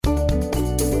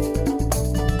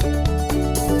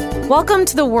Welcome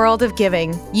to the world of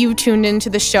giving. You tuned into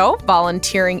the show,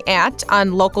 Volunteering At, on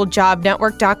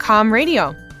localjobnetwork.com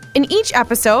radio. In each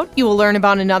episode, you will learn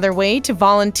about another way to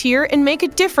volunteer and make a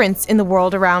difference in the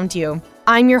world around you.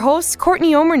 I'm your host,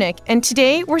 Courtney Omernick, and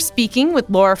today we're speaking with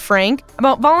Laura Frank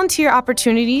about volunteer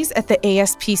opportunities at the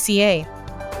ASPCA.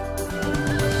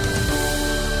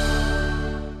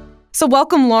 So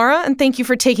welcome, Laura, and thank you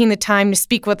for taking the time to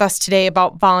speak with us today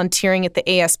about volunteering at the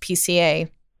ASPCA.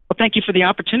 Well, thank you for the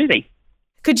opportunity.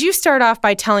 Could you start off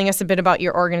by telling us a bit about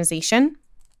your organization?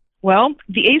 Well,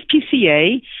 the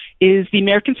ASPCA is the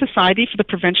American Society for the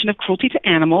Prevention of Cruelty to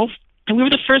Animals, and we were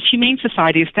the first humane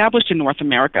society established in North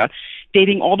America,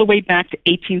 dating all the way back to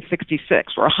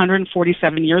 1866. We're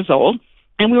 147 years old,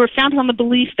 and we were founded on the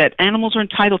belief that animals are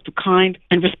entitled to kind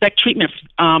and respect treatment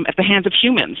at the hands of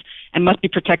humans and must be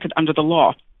protected under the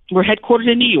law. We're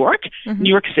headquartered in New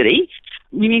York City.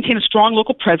 We maintain a strong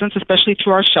local presence, especially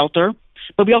through our shelter,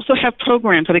 but we also have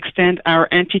programs that extend our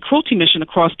anti-cruelty mission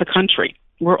across the country.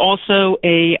 We're also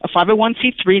a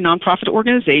 501c3 nonprofit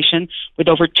organization with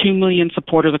over 2 million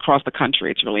supporters across the country.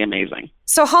 It's really amazing.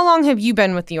 So how long have you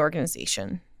been with the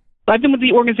organization? I've been with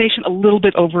the organization a little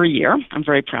bit over a year, I'm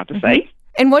very proud to say.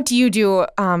 And what do you do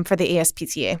for the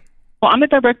ASPCA? Well, I'm the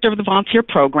director of the volunteer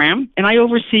program, and I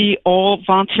oversee all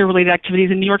volunteer-related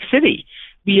activities in New York City.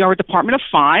 We are a department of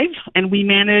 5, and we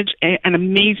manage an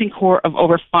amazing core of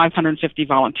over 550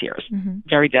 volunteers,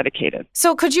 very dedicated.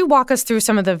 So could you walk us through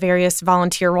some of the various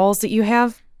volunteer roles that you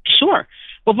have? Sure.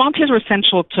 Well, volunteers are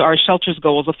essential to our shelter's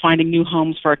goals of finding new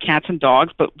homes for our cats and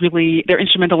dogs, but really they're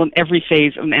instrumental in every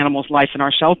phase of an animal's life in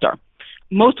our shelter.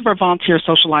 Most of our volunteers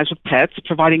socialize with pets,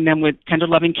 providing them with tender,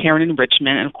 loving care and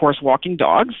enrichment, and, of course, walking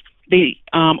dogs. They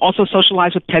also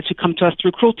socialize with pets who come to us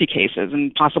through cruelty cases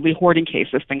and possibly hoarding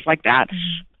cases, things like that,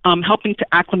 helping to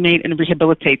acclimate and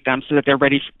rehabilitate them so that they're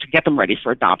ready to get them ready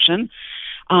for adoption.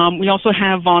 We also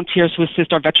have volunteers who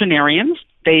assist our veterinarians.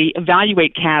 They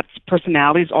evaluate cats'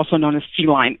 personalities, also known as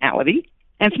felinality.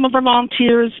 And some of our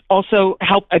volunteers also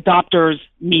help adopters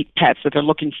meet pets that they're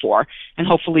looking for and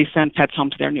hopefully send pets home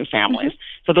to their new families.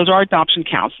 So those are our adoption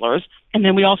counselors. And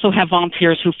then we also have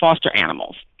volunteers who foster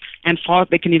animals. And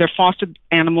they can either foster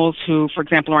animals who, for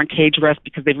example, are in cage arrest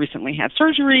because they've recently had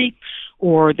surgery,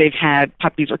 or they've had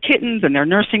puppies or kittens and they're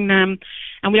nursing them.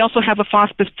 And we also have a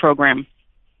hospice program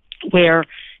where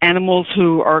animals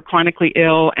who are chronically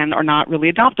ill and are not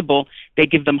really adoptable, they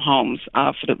give them homes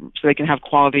so they can have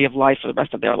quality of life for the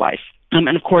rest of their life.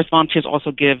 And of course, volunteers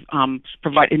also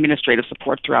provide administrative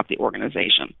support throughout the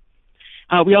organization.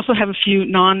 We also have a few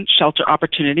non-shelter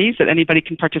opportunities that anybody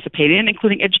can participate in,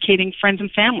 including educating friends and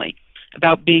family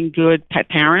about being good pet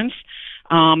parents,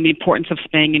 the importance of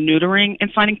spaying and neutering,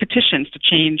 and signing petitions to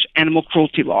change animal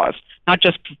cruelty laws, not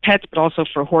just for pets, but also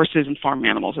for horses and farm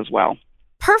animals as well.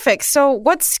 Perfect. So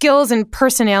what skills and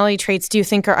personality traits do you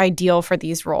think are ideal for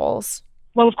these roles?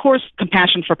 Well, of course,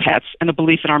 compassion for pets and a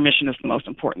belief in our mission is the most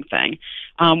important thing.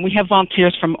 We have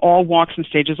volunteers from all walks and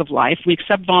stages of life. We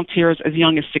accept volunteers as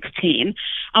young as 16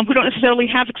 who don't necessarily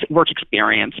have work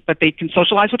experience, but they can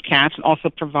socialize with cats and also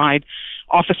provide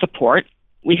office support.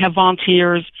 We have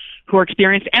volunteers who are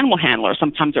experienced animal handlers.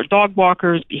 Sometimes they're dog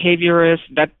walkers, behaviorists,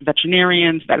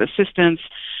 veterinarians, vet assistants,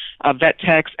 vet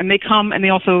techs, and they come and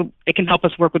they can help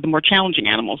us work with the more challenging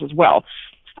animals as well.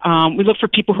 We look for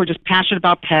people who are just passionate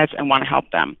about pets and want to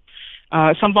help them.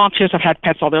 Some volunteers have had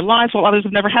pets all their lives, while others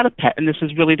have never had a pet, and this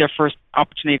is really their first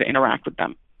opportunity to interact with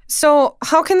them. So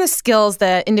how can the skills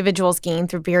that individuals gain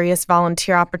through various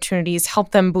volunteer opportunities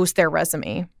help them boost their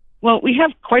resume? Well, we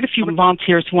have quite a few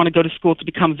volunteers who want to go to school to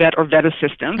become vet or vet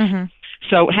assistants.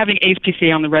 So having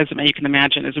ASPCA on the resume, you can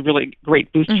imagine, is a really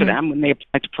great boost for them when they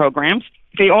apply to programs.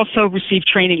 They also receive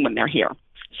training when they're here.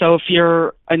 So if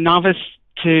you're a novice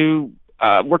to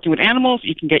working with animals,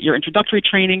 you can get your introductory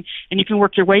training, and you can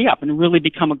work your way up and really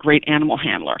become a great animal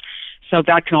handler. So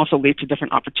that can also lead to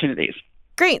different opportunities.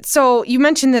 Great. So you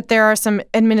mentioned that there are some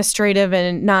administrative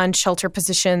and non-shelter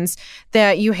positions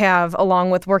that you have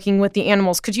along with working with the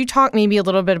animals. Could you talk maybe a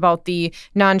little bit about the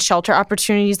non-shelter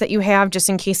opportunities that you have, just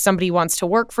in case somebody wants to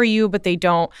work for you, but they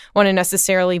don't want to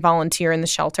necessarily volunteer in the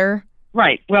shelter?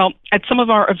 Right. Well, at some of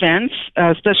our events,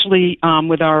 especially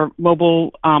with our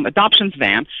mobile adoptions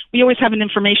van, we always have an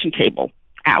information table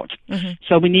out.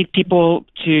 So we need people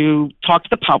to talk to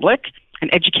the public and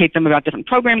educate them about different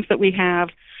programs that we have,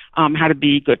 how to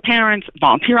be good parents,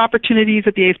 volunteer opportunities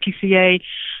at the ASPCA,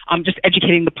 just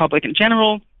educating the public in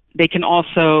general. They can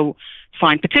also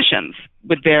sign petitions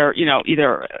with their,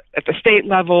 either at the state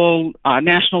level,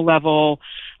 national level.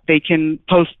 They can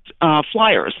post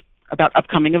flyers about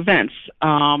upcoming events,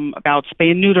 about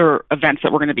spay and neuter events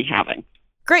that we're going to be having.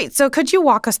 Great. So could you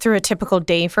walk us through a typical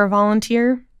day for a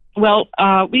volunteer? Well,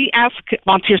 we ask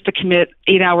volunteers to commit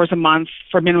 8 hours a month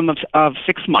for a minimum of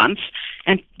 6 months.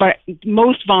 But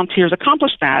most volunteers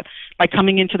accomplish that by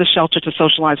coming into the shelter to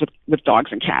socialize with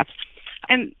dogs and cats.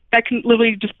 And that can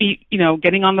literally just be,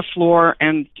 getting on the floor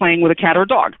and playing with a cat or a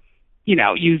dog,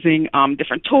 using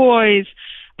different toys,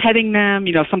 petting them.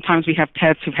 Sometimes we have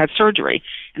pets who've had surgery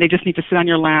and they just need to sit on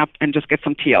your lap and just get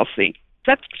some TLC.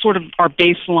 That's sort of our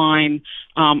baseline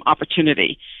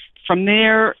opportunity. From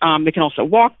there, they can also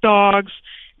walk dogs.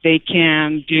 They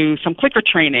can do some clicker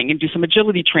training and do some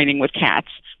agility training with cats.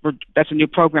 That's a new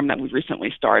program that we've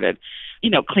recently started.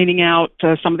 Cleaning out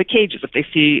some of the cages. If they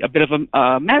see a bit of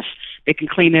a mess, they can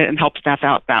clean it and help staff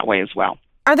out that way as well.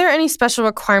 Are there any special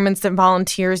requirements that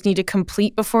volunteers need to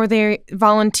complete before they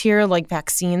volunteer, like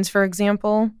vaccines, for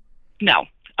example? No.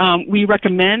 We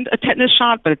recommend a tetanus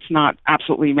shot, but it's not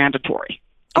absolutely mandatory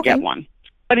to get one.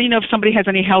 But, if somebody has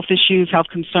any health issues, health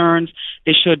concerns,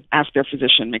 they should ask their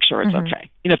physician, make sure it's okay.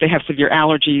 If they have severe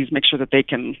allergies, make sure that they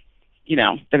can,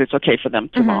 that it's okay for them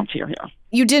to volunteer here.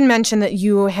 You did mention that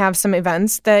you have some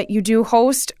events that you do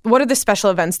host. What are the special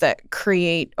events that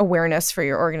create awareness for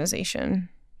your organization?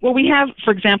 Well, we have,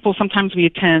 for example, sometimes we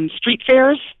attend street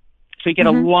fairs. So you get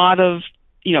a lot of,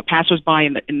 passersby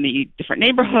in the different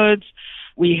neighborhoods.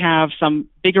 We have some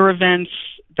bigger events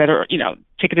that are,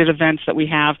 ticketed events that we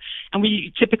have. And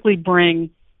we typically bring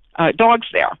dogs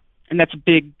there. And that's a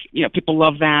big, people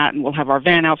love that. And we'll have our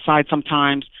van outside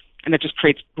sometimes. And that just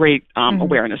creates great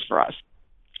awareness for us.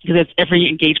 Because every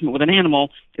engagement with an animal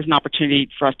is an opportunity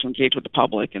for us to engage with the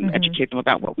public and educate them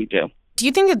about what we do. Do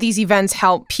you think that these events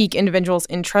help pique individuals'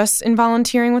 interests in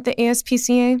volunteering with the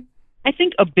ASPCA? I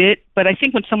think a bit, but I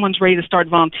think when someone's ready to start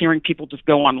volunteering, people just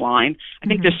go online. I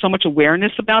think there's so much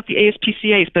awareness about the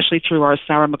ASPCA, especially through our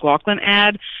Sarah McLaughlin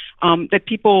ad, that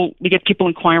we get people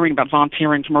inquiring about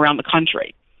volunteering from around the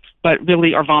country. But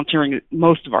really,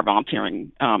 most of our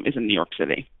volunteering is in New York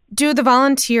City. Do the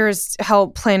volunteers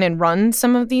help plan and run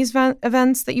some of these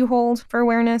events that you hold for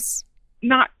awareness?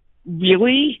 Not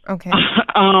really. Okay.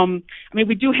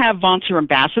 We do have volunteer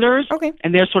ambassadors,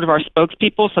 and they're sort of our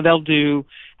spokespeople, so they'll do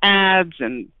ads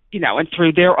and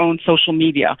through their own social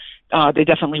media, they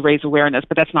definitely raise awareness,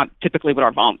 but that's not typically what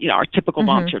our typical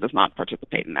volunteer does not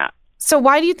participate in that. So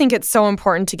why do you think it's so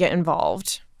important to get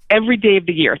involved? Every day of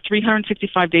the year,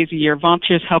 365 days a year,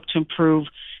 volunteers help to improve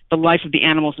the life of the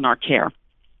animals in our care.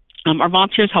 Our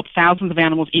volunteers help thousands of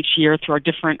animals each year through our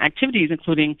different activities,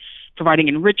 including providing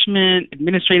enrichment,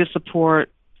 administrative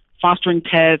support, fostering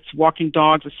pets, walking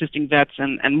dogs, assisting vets,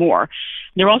 and more.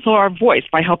 They're also our voice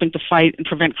by helping to fight and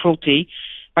prevent cruelty,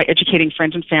 by educating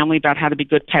friends and family about how to be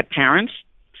good pet parents.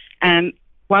 And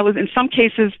while in some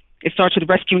cases it starts with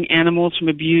rescuing animals from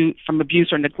abuse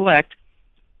or neglect,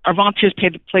 our volunteers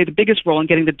play the biggest role in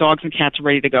getting the dogs and cats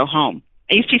ready to go home.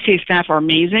 ASPCA staff are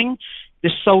amazing.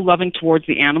 They're so loving towards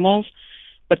the animals,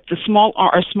 but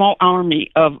our small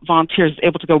army of volunteers is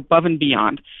able to go above and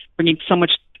beyond, bringing so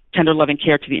much tender, loving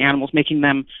care to the animals, making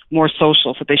them more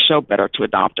social so they show better to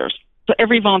adopters. So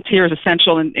every volunteer is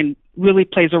essential and really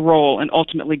plays a role in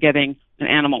ultimately getting an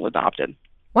animal adopted.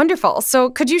 Wonderful. So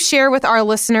could you share with our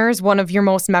listeners one of your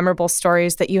most memorable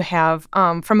stories that you have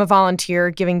from a volunteer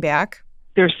giving back?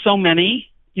 There's so many.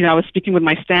 I was speaking with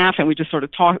my staff and we just sort of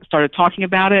started talking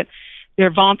about it. There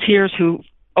are volunteers who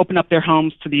open up their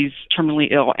homes to these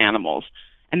terminally ill animals.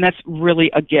 And that's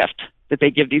really a gift that they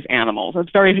give these animals.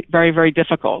 It's very, very, very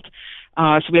difficult.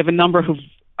 So we have a number of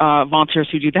volunteers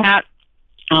who do that.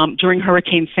 During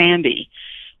Hurricane Sandy,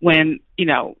 when,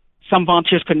 some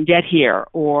volunteers couldn't get here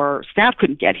or staff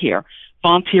couldn't get here,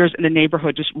 volunteers in the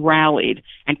neighborhood just rallied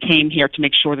and came here to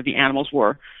make sure that the animals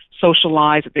were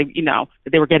socialized, that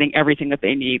they were getting everything that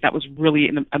they need. That was really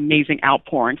an amazing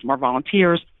outpouring from our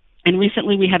volunteers. And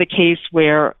recently we had a case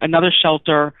where another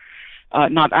shelter,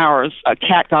 not ours, a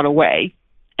cat got away,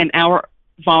 and a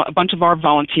bunch of our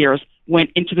volunteers went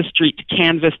into the street to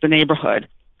canvass the neighborhood.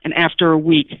 And after a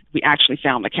week, we actually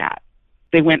found the cat.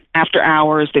 They went after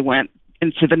hours, they went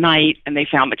into the night, and they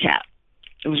found the cat.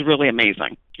 It was really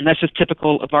amazing. And that's just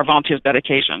typical of our volunteers'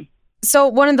 dedication. So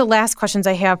one of the last questions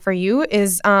I have for you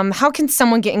is, how can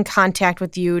someone get in contact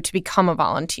with you to become a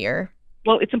volunteer?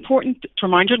 Well, it's important to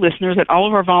remind your listeners that all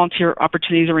of our volunteer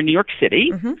opportunities are in New York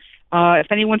City. Mm-hmm.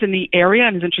 If anyone's in the area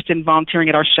and is interested in volunteering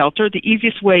at our shelter, the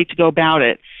easiest way to go about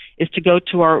it is to go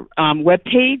to our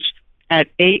webpage at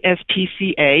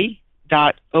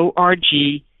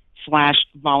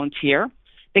aspca.org/volunteer.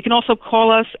 They can also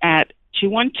call us at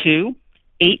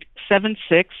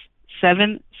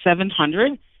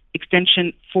 212-876-7700,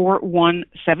 extension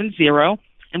 4170.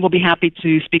 and we'll be happy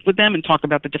to speak with them and talk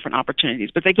about the different opportunities.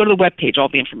 But they go to the webpage, all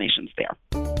the information's there.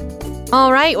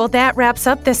 All right, well, that wraps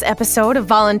up this episode of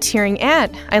Volunteering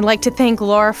At. I'd like to thank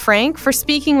Laura Frank for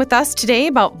speaking with us today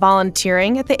about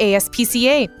volunteering at the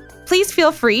ASPCA. Please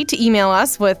feel free to email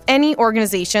us with any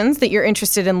organizations that you're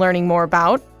interested in learning more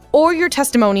about, or your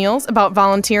testimonials about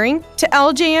volunteering to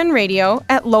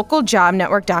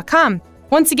ljnradio@localjobnetwork.com.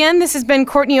 Once again, this has been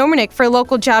Courtney Omernick for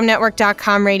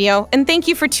localjobnetwork.com radio, and thank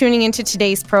you for tuning into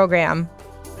today's program.